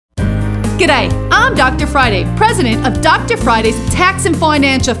G'day, I'm Dr. Friday, president of Dr. Friday's Tax and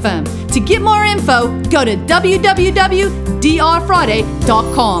Financial Firm. To get more info, go to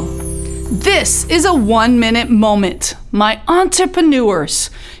www.drfriday.com. This is a 1-minute moment. My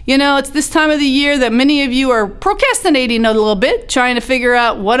entrepreneurs. You know, it's this time of the year that many of you are procrastinating a little bit, trying to figure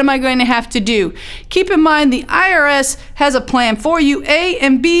out what am I going to have to do. Keep in mind the IRS has a plan for you, A,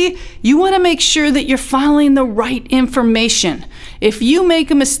 and B, you want to make sure that you're filing the right information. If you make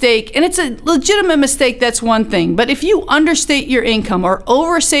a mistake, and it's a legitimate mistake, that's one thing, but if you understate your income or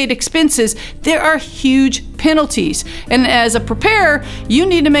overstate expenses, there are huge penalties. And as a preparer, you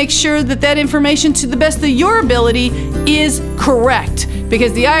need to make sure that that information, to the best of your ability, is correct,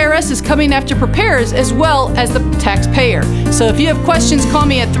 because the IRS is coming after preparers as well as the taxpayer. So if you have questions, call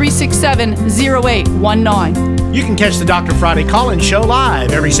me at 367-0819. You can catch the Dr. Friday call-in show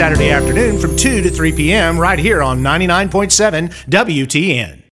live every Saturday afternoon from 2 to 3 p.m. right here on 99.7 WTN.